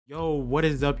Yo, what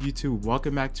is up YouTube?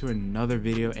 Welcome back to another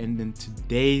video, and in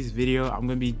today's video I'm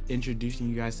going to be introducing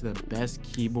you guys to the best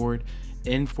keyboard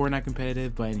in Fortnite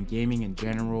competitive, but in gaming in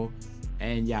general.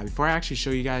 And yeah, before I actually show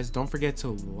you guys, don't forget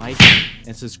to like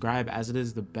and subscribe, as it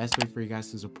is the best way for you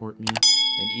guys to support me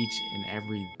in each and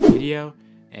every video.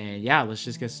 And yeah, let's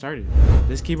just get started.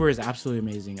 This keyboard is absolutely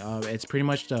amazing. It's pretty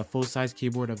much the full-size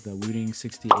keyboard of the Wooting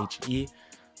 60HE.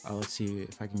 Let's see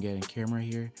if I can get in camera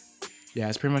here. Yeah,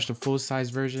 it's pretty much the full-size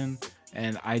version,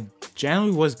 and I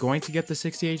generally was going to get the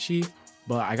 60HE,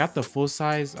 but I got the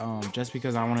full-size just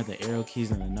because I wanted the arrow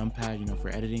keys and the numpad, you know, for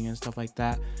editing and stuff like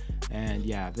that. And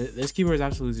yeah, this keyboard is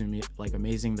absolutely like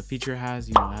amazing. The feature has,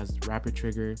 you know, it has rapid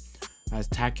trigger, has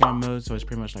tachyon mode, so it's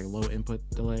pretty much like low input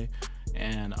delay,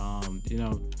 and you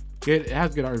know, it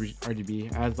has good RGB.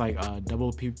 It has like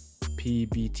double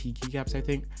PBT keycaps, I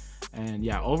think. And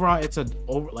yeah, overall it's a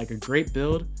great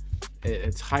build.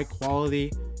 It's high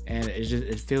quality, and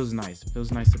it feels nice. It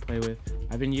feels nice to play with.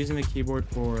 I've been using the keyboard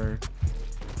for,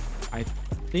 I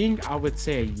think I would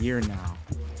say, a year now,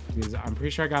 because I'm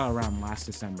pretty sure I got it around last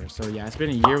December. So yeah, it's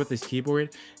been a year with this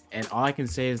keyboard, and all I can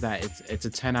say is that it's a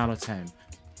 10 out of 10.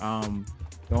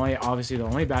 Obviously the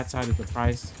only bad side is the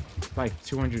price. It's like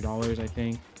 $200, I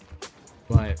think.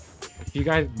 But if you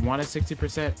guys want a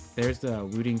 60%, there's the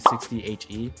Wooting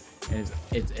 60HE, and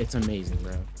it's amazing,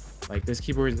 bro. Like, this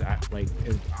keyboard is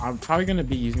I'm probably gonna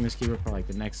be using this keyboard for like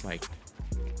the next like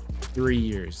 3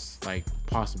 years, like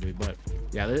possibly. But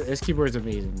yeah, this keyboard is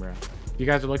amazing, bro. If you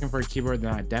guys are looking for a keyboard,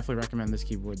 then I definitely recommend this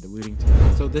keyboard, the Wooting 2.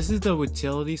 So this is the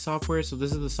utility software. So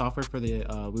this is the software for the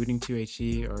Wooting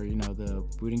 2HE, or you know, the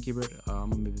Wooting keyboard. I'm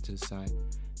gonna move it to the side.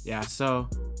 Yeah, so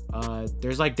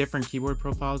there's like different keyboard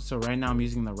profiles. So right now I'm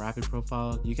using the rapid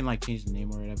profile. You can like change the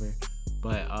name or whatever,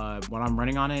 but what I'm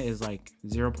running on it is like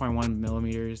 0.1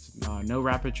 millimeters, no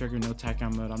rapid trigger, no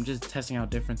tachyon mode. I'm just testing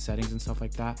out different settings and stuff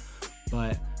like that.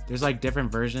 But there's like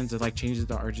different versions. It like changes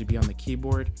the RGB on the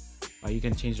keyboard. You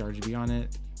can change the RGB on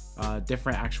it.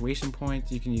 Different actuation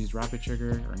points, you can use rapid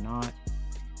trigger or not.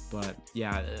 But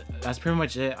yeah, that's pretty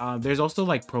much it. There's also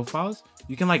like profiles.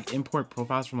 You can like import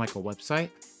profiles from like a website,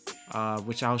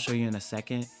 which I'll show you in a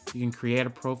second. You can create a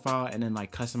profile and then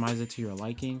like customize it to your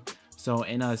liking. So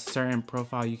in a certain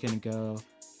profile, you can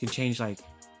change like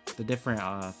the different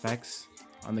effects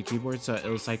on the keyboard. So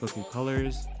it'll cycle through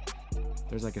colors.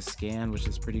 There's like a scan, which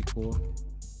is pretty cool.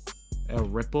 A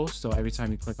ripple, so every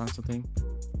time you click on something.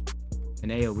 An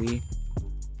AOE.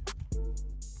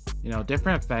 You know,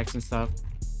 different effects and stuff.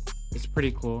 It's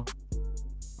pretty cool.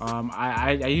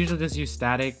 I usually just use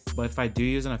static, but if I do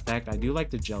use an effect, I do like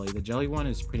the jelly. The jelly one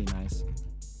is pretty nice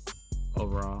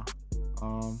overall.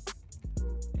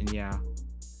 And yeah.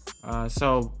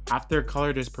 So after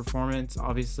color, there's performance.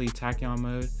 Obviously, tachyon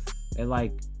mode. It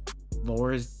like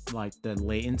lowers like the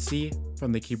latency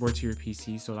from the keyboard to your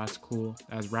PC, so that's cool.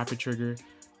 As rapid trigger,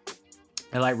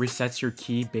 it like resets your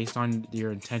key based on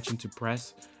your intention to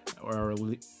press or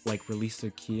like release the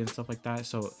key and stuff like that.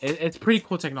 So it's pretty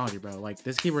cool technology, bro. Like,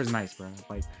 this keyboard is nice, bro.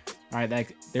 Like, all right,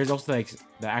 like there's also like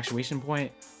the actuation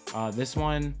point. This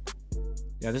one,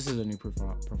 yeah, this is a new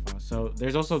profile. So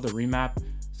there's also the remap.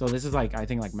 So this is like, I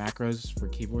think, like macros for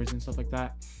keyboards and stuff like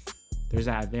that. There's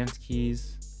that advanced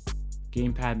keys,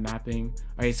 gamepad mapping.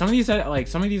 Okay, some of these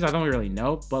I don't really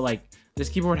know, but like this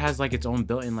keyboard has like its own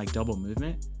built-in like double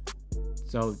movement,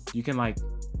 so you can like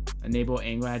enable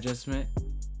angle adjustment.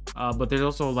 But there's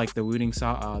also like the Wooting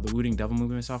double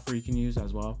movement software you can use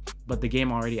as well. But the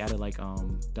game already added like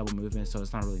double movement, so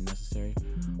it's not really necessary.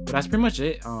 But that's pretty much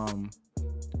it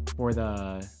for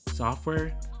the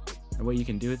software and what you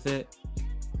can do with it.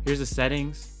 Here's the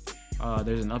settings.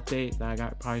 There's an update that I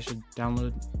probably should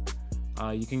download.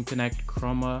 You can connect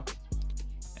chroma,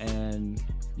 and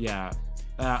yeah,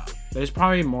 there's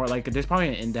probably more, like there's probably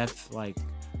an in-depth like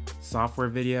software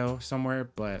video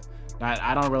somewhere, but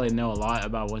I don't really know a lot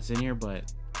about what's in here.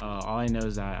 But all I know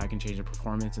is that I can change the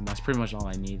performance, and that's pretty much all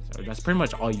I need. So that's pretty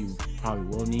much all you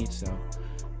probably will need. So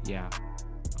yeah,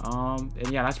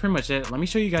 and yeah, that's pretty much it. Let me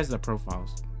show you guys the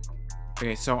profiles.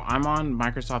 Okay, so I'm on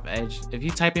Microsoft Edge. If you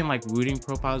type in like Wooting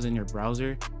profiles in your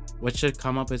browser, what should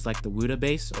come up is like the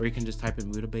Wootabase, or you can just type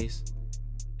in Wootabase,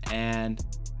 and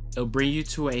it'll bring you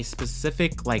to a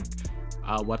specific like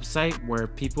website where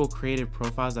people created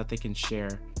profiles that they can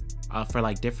share for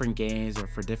like different games or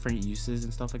for different uses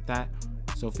and stuff like that.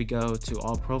 So if we go to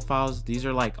all profiles, these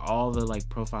are like all the like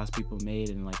profiles people made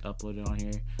and like uploaded on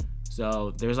here.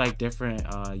 So there's like different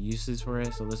uses for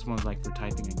it. So this one's like for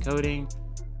typing and coding.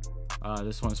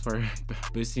 This one's for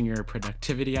boosting your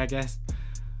productivity, I guess.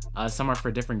 Some are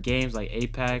for different games like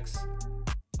Apex.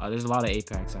 There's a lot of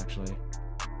Apex actually.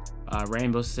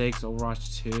 Rainbow Six,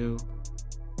 Overwatch 2,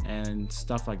 and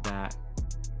stuff like that.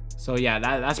 So yeah,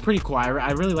 that's pretty cool. I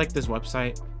really like this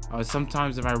website.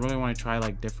 Sometimes if I really want to try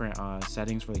like different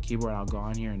settings for the keyboard, I'll go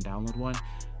on here and download one.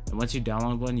 And once you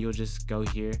download one, you'll just go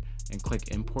here and click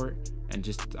import and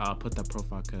just put the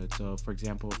profile code. So for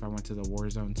example, if I went to the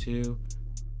Warzone 2,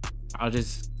 I'll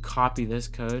just copy this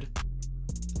code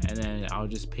and then I'll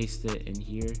just paste it in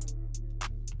here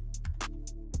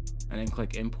and then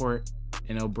click import,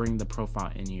 and it'll bring the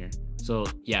profile in here. So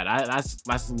yeah,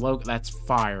 that's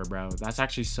fire, bro. That's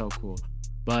actually so cool.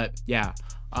 But yeah,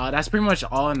 that's pretty much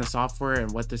all in the software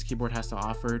and what this keyboard has to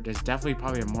offer. There's definitely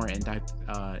probably a more in-depth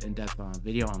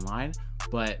video online,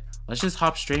 but let's just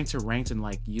hop straight into ranked and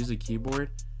like use a keyboard.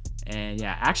 And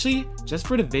yeah, actually, just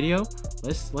for the video,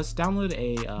 let's download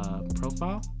a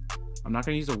profile. I'm not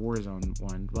gonna use a Warzone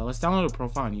one, but let's download a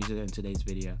profile and use it in today's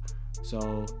video.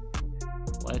 So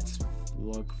let's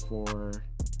look for,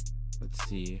 let's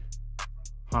see.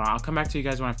 Hold on, I'll come back to you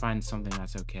guys when I find something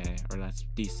that's okay or that's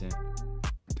decent.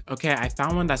 Okay, I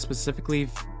found one that specifically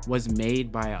was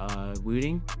made by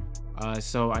Wooting.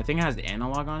 So I think it has the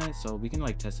analog on it, so we can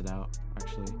like test it out.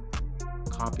 Actually,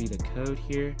 copy the code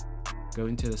here, go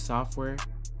into the software,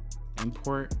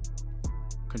 import,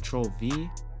 Control V,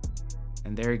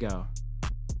 and there you go.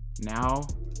 Now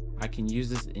I can use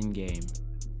this in game.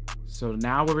 So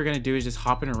now what we're gonna do is just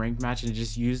hop in a ranked match and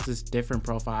just use this different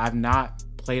profile. I've not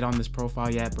played on this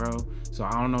profile yet, bro, so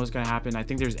I don't know what's gonna happen. I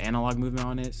think there's analog movement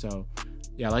on it, so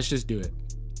yeah, let's just do it.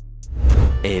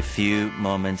 A few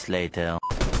moments later.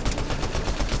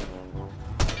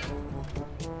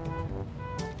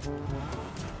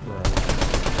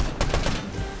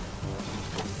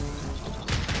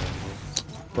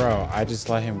 Bro, I just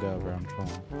let him go, bro. I'm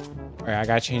trolling. All right, I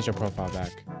gotta change the profile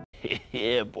back.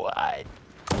 Yeah, boy.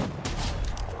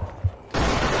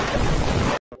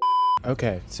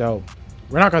 Okay, so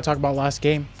we're not gonna talk about last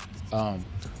game,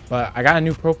 but I got a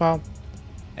new profile,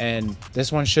 and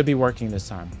this one should be working this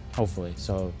time, hopefully.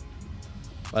 So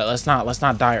let's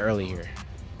not die early here.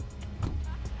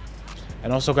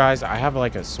 And also, guys, I have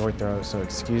like a sore throat, so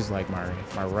excuse like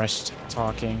my rushed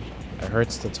talking. It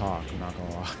hurts to talk, I'm not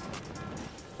gonna lie.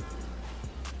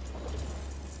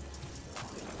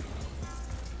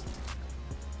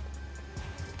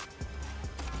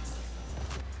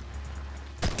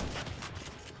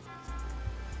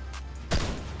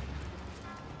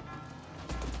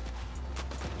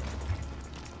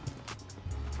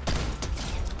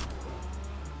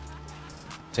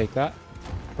 Take that.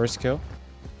 First kill.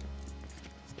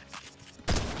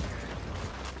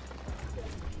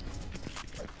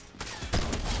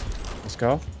 Let's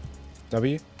go.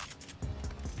 W.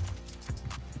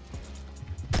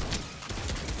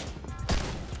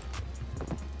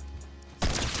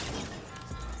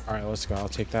 Alright, let's go. I'll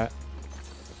take that.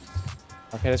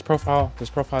 Okay, this profile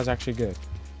is actually good.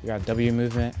 We got W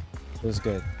movement. It was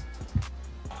good.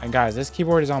 And guys, this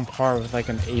keyboard is on par with like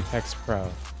an Apex Pro.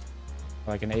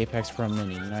 Like an Apex Pro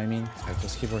Mini, you know what I mean? Like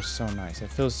this keyboard is so nice.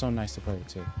 It feels so nice to play with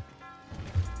too.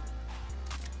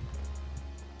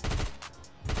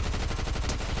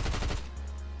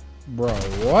 Bro,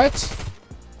 what?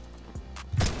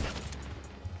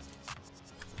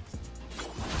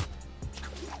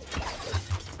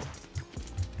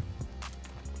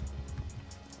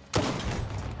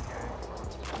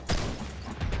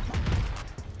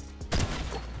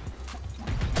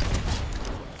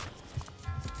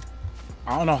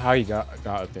 I don't know how you got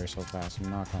up there so fast,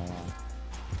 I'm not gonna lie.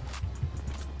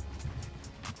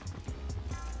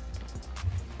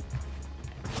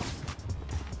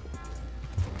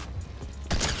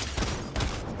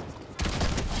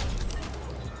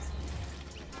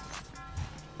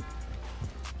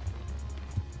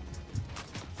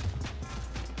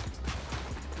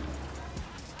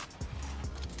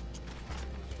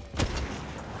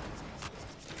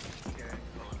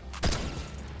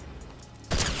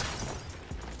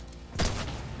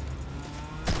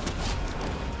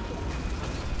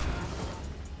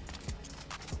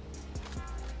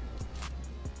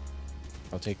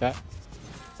 I'll take that.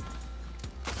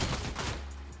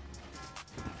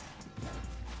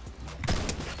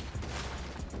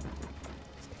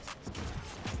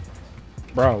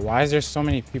 Bro, why is there so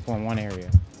many people in one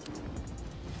area?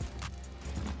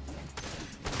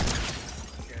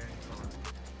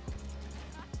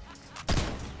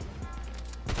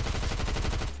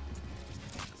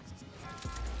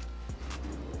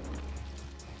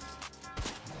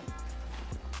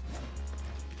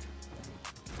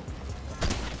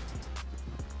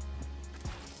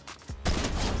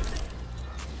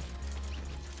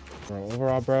 Bro,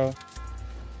 overall, bro, you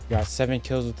got 7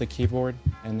 kills with the keyboard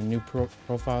and the new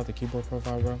profile, the keyboard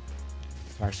profile, bro.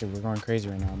 Actually, we're going crazy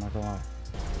right now, I'm not gonna lie.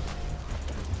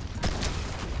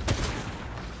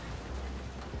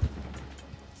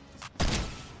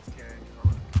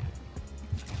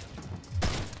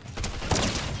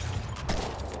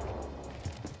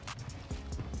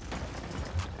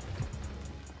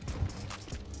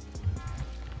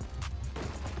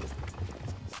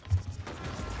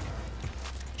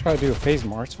 Try to do a phase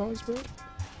Martaz, bro.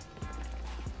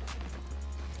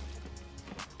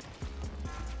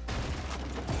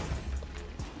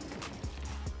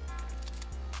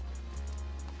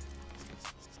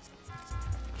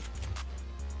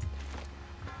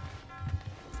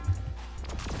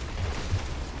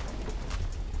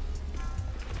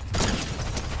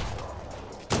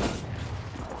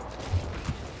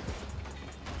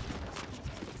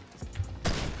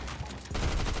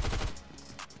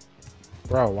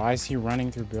 Bro, why is he running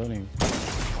through buildings?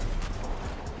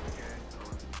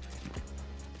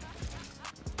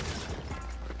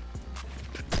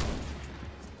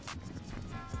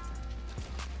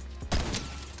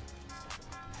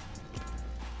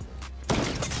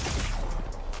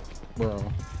 Bro.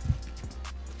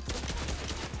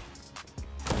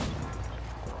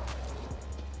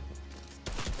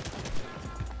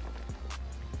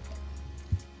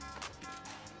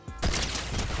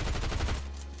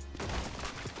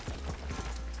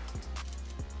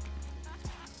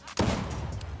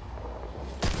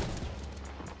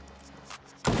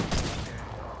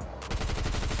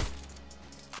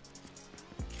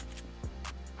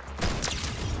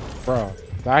 Bro,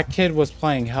 that kid was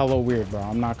playing hella weird, bro.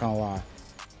 I'm not gonna lie.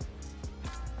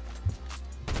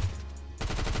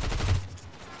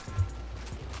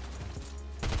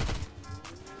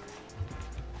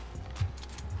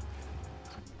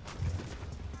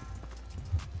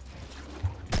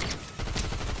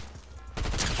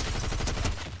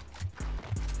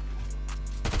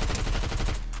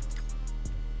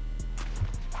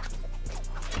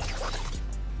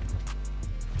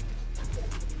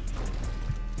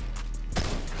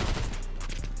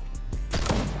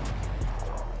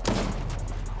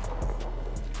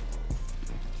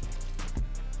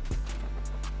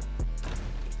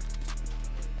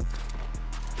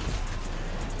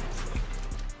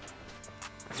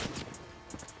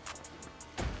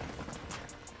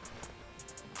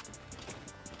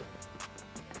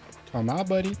 Come out,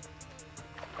 buddy.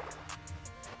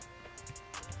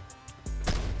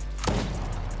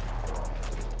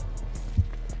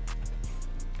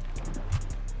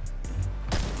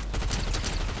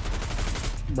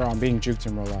 Bro, I'm being juked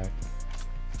in real life.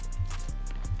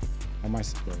 Oh my,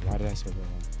 bro, why did I say real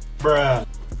life? Bruh.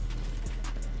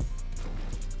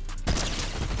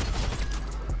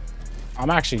 I'm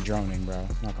actually droning, bro.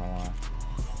 Not gonna lie.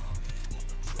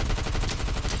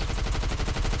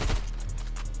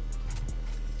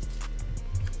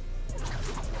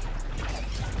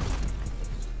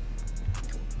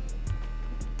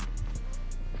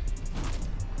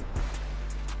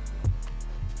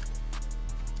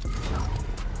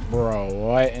 Bro,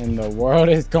 what in the world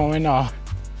is going on?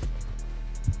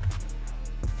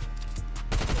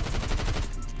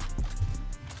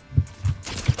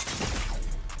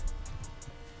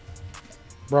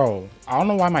 Bro, I don't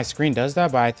know why my screen does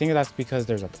that, but I think that's because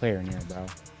there's a player near, bro.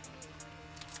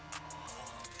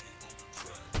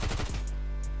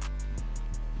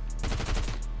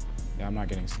 Yeah, I'm not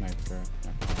getting sniped, bro.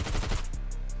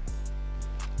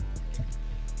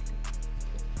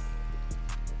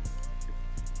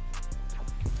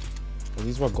 Are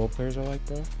these what gold players are like,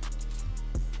 bro?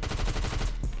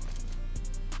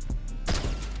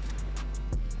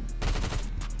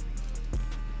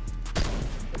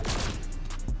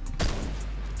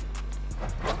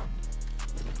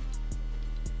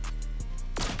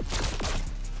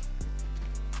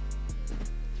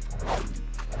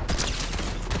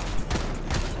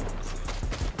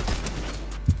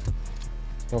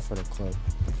 Go for the club.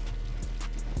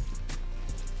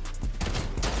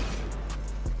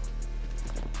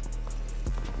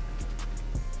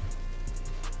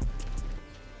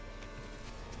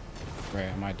 Wait,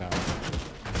 I might die.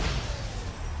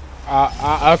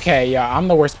 Okay, yeah, I'm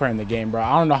the worst player in the game, bro.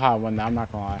 I don't know how I won that. I'm not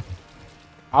gonna lie.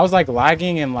 I was like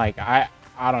lagging and like I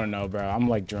don't know, bro. I'm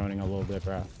like droning a little bit,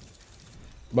 bro.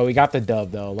 But we got the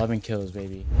dub though. 11 kills,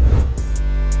 baby.